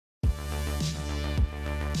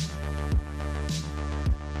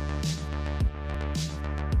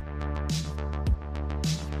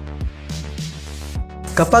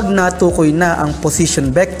Kapag natukoy na ang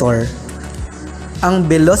position vector, ang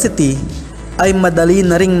velocity ay madali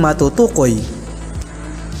na ring matutukoy.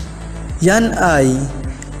 Yan ay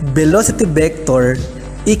velocity vector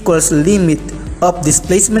equals limit of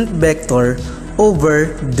displacement vector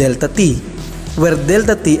over delta t, where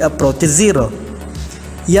delta t approaches 0.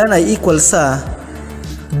 Yan ay equal sa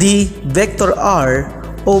d vector r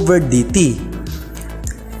over dt.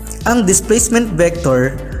 Ang displacement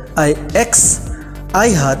vector ay x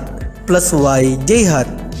I hat plus y j hat.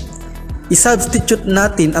 I-substitute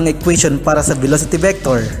natin ang equation para sa velocity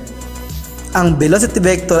vector. Ang velocity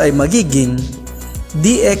vector ay magiging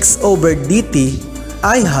dx over dt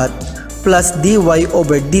I hat plus dy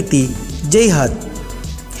over dt j hat.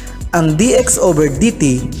 Ang dx over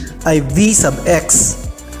dt ay v sub x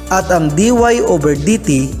at ang dy over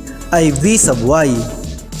dt ay v sub y.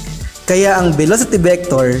 Kaya ang velocity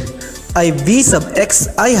vector ay v sub x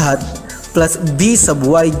I hat plus v sub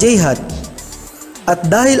y j hat. At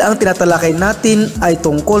dahil ang tinatalakay natin ay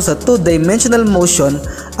tungkol sa two-dimensional motion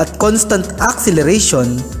at constant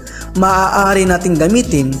acceleration, maaari nating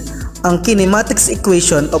gamitin ang kinematics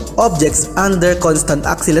equation of objects under constant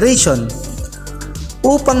acceleration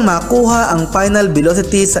upang makuha ang final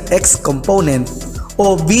velocity sa x component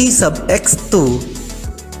o v sub x2.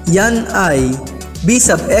 Yan ay v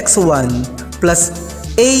sub x1 plus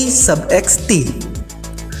a sub xt.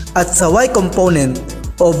 At sa y component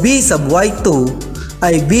o v sub y2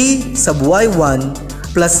 ay v sub y1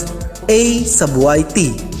 plus a sub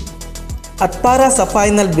yt. At para sa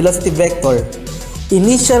final velocity vector,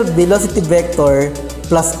 initial velocity vector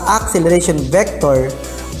plus acceleration vector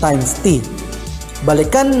times t.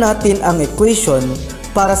 Balikan natin ang equation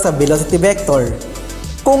para sa velocity vector.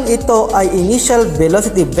 Kung ito ay initial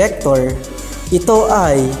velocity vector, ito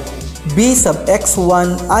ay v sub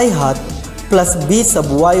x1 I hat plus v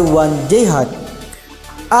sub y1 j hat.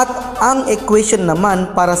 At ang equation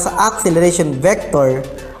naman para sa acceleration vector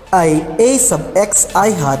ay a sub x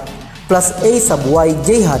I hat plus a sub y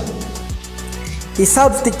j hat.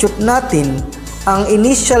 I-substitute natin ang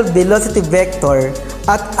initial velocity vector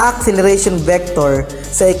at acceleration vector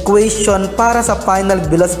sa equation para sa final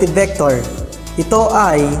velocity vector. Ito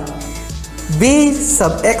ay v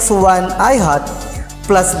sub x1 I hat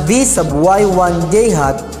plus v sub y1 j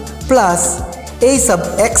hat plus a sub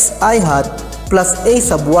x I hat plus a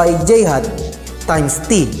sub y j hat times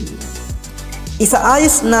t.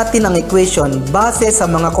 Isaayos natin ang equation base sa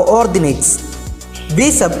mga coordinates v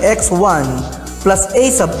sub x1 plus a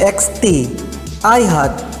sub xt I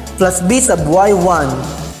hat plus b sub y1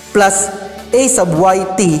 plus a sub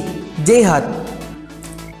yt j hat.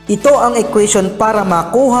 Ito ang equation para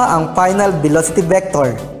makuha ang final velocity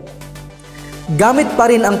vector. Gamit pa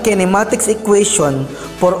rin ang kinematics equation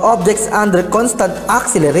for objects under constant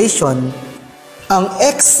acceleration, ang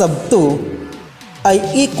x sub 2 ay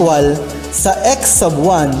equal sa x sub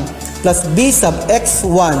 1 plus b sub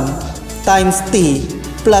x1 times t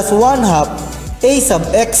plus 1 half a sub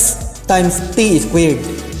x times t squared.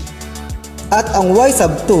 At ang y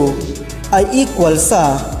sub 2 ay equal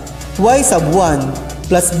sa y sub 1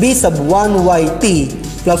 plus b sub 1 yt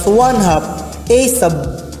plus 1 half a sub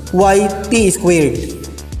yt squared.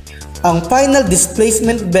 Ang final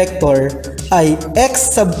displacement vector ay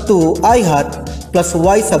x sub 2 I hat plus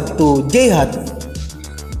y sub 2 j hat.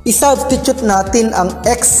 I-substitute natin ang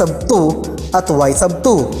x sub 2 at y sub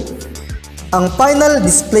 2. Ang final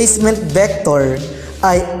displacement vector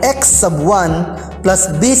ay x sub 1 plus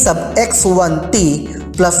b sub x1t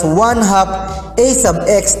plus 1 half a sub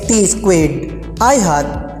xt squared I hat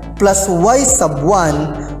plus y sub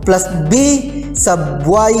 1 plus b sub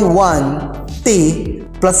y1 t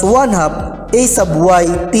plus 1 half a sub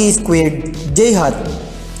yt squared j hat.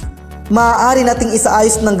 Maaari nating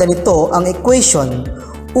isaayos ng ganito ang equation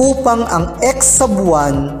upang ang x sub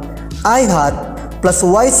 1 I hat plus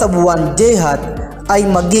y sub 1 j hat ay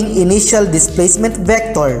maging initial displacement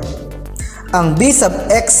vector. Ang b sub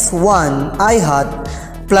x1 I hat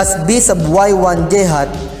plus b sub y1 j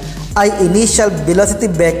hat ay initial velocity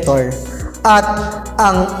vector at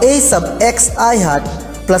ang a sub x I hat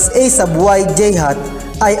plus a sub y j hat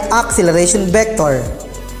ay acceleration vector.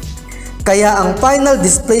 Kaya ang final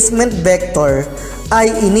displacement vector ay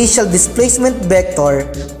initial displacement vector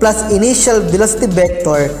plus initial velocity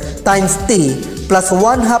vector times t plus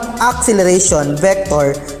 1 half acceleration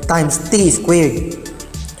vector times t squared.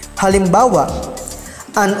 Halimbawa,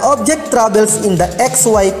 an object travels in the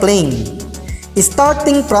xy plane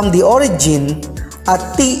starting from the origin at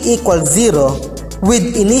t equals 0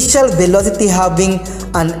 with initial velocity having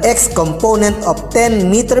an x component of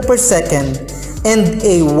 10 meter per second and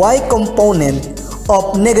a y component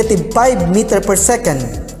of negative 5 meter per second.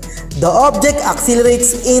 The object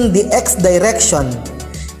accelerates in the x direction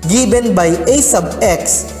given by a sub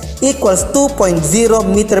x equals 2.0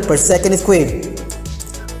 meter per second squared.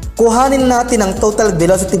 Kuhanin natin ang total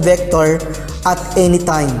velocity vector at any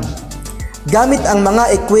time. Gamit ang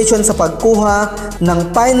mga equation sa pagkuha ng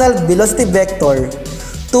final velocity vector,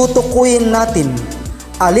 tutukuyin natin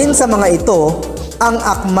alin sa mga ito ang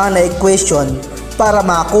akma na equation para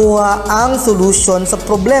makuha ang solusyon sa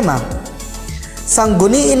problema.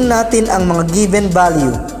 Sangguniin natin ang mga given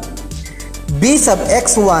value. B sub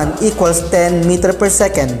x1 equals 10 meter per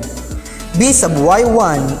second. B sub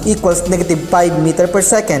y1 equals negative 5 meter per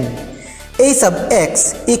second. A sub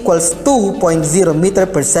x equals 2.0 meter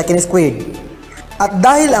per second squared. At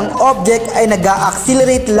dahil ang object ay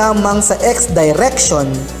nag-a-accelerate lamang sa x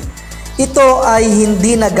direction, ito ay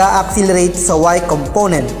hindi nag-a-accelerate sa y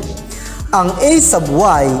component. Ang a sub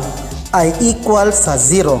y ay equal sa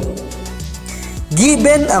 0.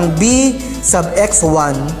 Given ang b sub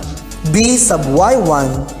x1, b sub y1,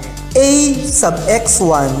 a sub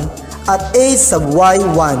x1, at a sub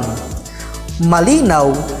y1,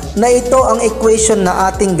 malinaw na ito ang equation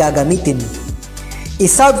na ating gagamitin.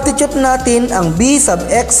 I-substitute natin ang b sub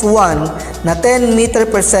x1 na 10 meter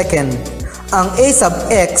per second, ang a sub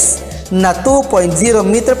x na 2.0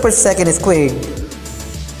 meter per second squared,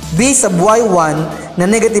 b sub y1 na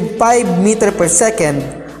negative 5 meter per second,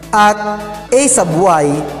 at a sub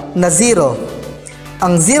y na 0.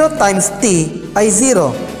 Ang 0 times t ay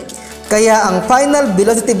 0. Kaya ang final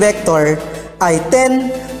velocity vector ay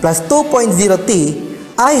 10 plus 2.0t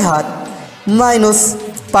I hat minus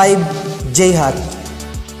 5j hat.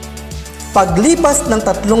 Paglipas ng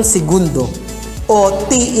 3 segundo o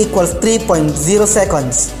t equals 3.0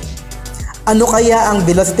 seconds, ano kaya ang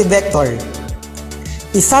velocity vector?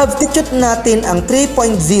 I-substitute natin ang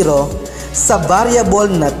 3.0 sa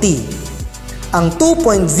variable na t. Ang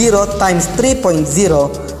 2.0 times 3.0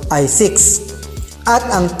 ay 6 at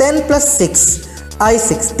ang 10 plus 6 ay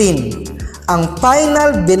 16. Ang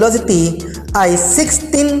final velocity ay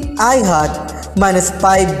 16 I hat minus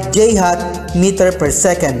 5 j hat meter per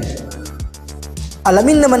second.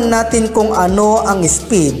 Alamin naman natin kung ano ang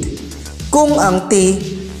speed kung ang t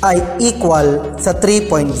ay equal sa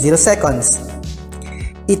 3.0 seconds.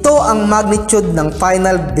 Ito ang magnitude ng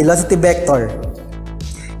final velocity vector.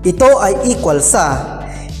 Ito ay equal sa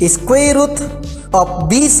square root of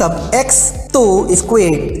b sub x2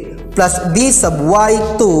 squared plus b sub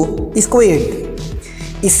y2 squared.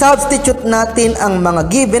 I-substitute natin ang mga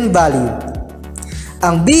given value.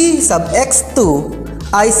 Ang b sub x2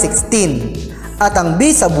 ay 16 at ang b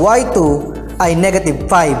sub y2 ay negative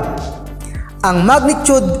 5. Ang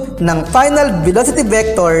magnitude ng final velocity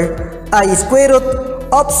vector ay square root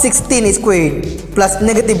of 16 squared plus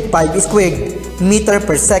negative 5 squared meter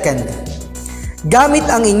per second. Gamit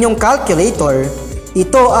ang inyong calculator,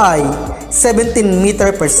 ito ay 17 meter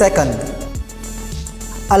per second.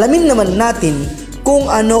 Alamin naman natin kung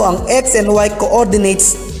ano ang x and y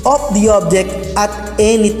coordinates of the object at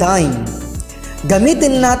any time.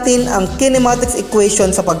 Gamitin natin ang kinematics equation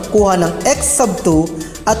sa pagkuha ng x sub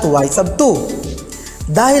 2 at y sub 2.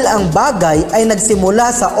 Dahil ang bagay ay nagsimula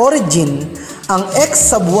sa origin, ang x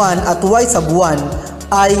sub 1 at y sub 1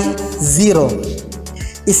 ay 0.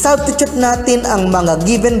 I-substitute natin ang mga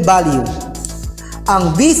given value.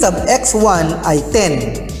 Ang b sub x1 ay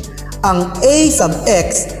 10. Ang a sub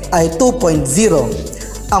x ay 2.0.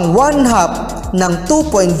 Ang 1 half ng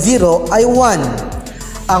 2.0 ay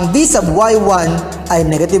 1. Ang b sub y1 ay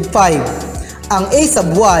negative 5. Ang a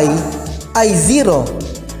sub y ay 0.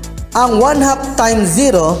 Ang 1 half times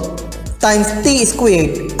 0 times t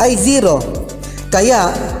squared ay 0.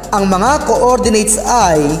 Kaya ang mga coordinates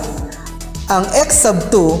ay ang x sub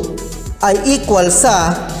 2 ay equal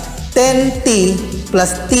sa 10t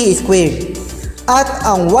plus t squared at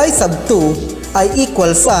ang y sub 2 ay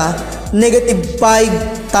equal sa negative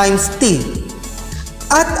 5 times t.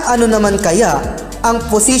 At ano naman kaya ang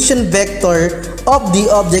position vector of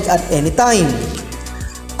the object at any time?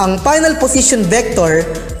 Ang final position vector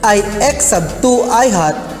ay x sub 2 I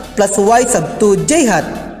hat plus y sub 2 j hat.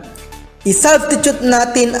 I-substitute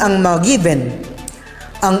natin ang mga given.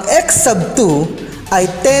 Ang x sub 2 ay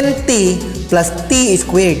 10t plus t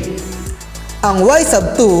squared. Ang y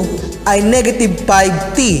sub 2 ay negative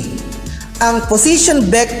 5t. Ang position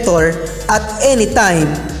vector at any time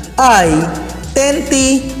ay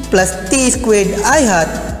 10t plus t squared I hat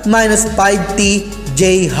minus 5t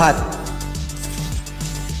j hat.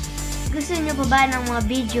 Gusto niyo pa ba ng mga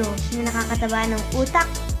video na nakakataba ng utak?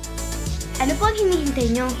 Ano po ang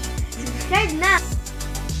hinihintay nyo? Subscribe na!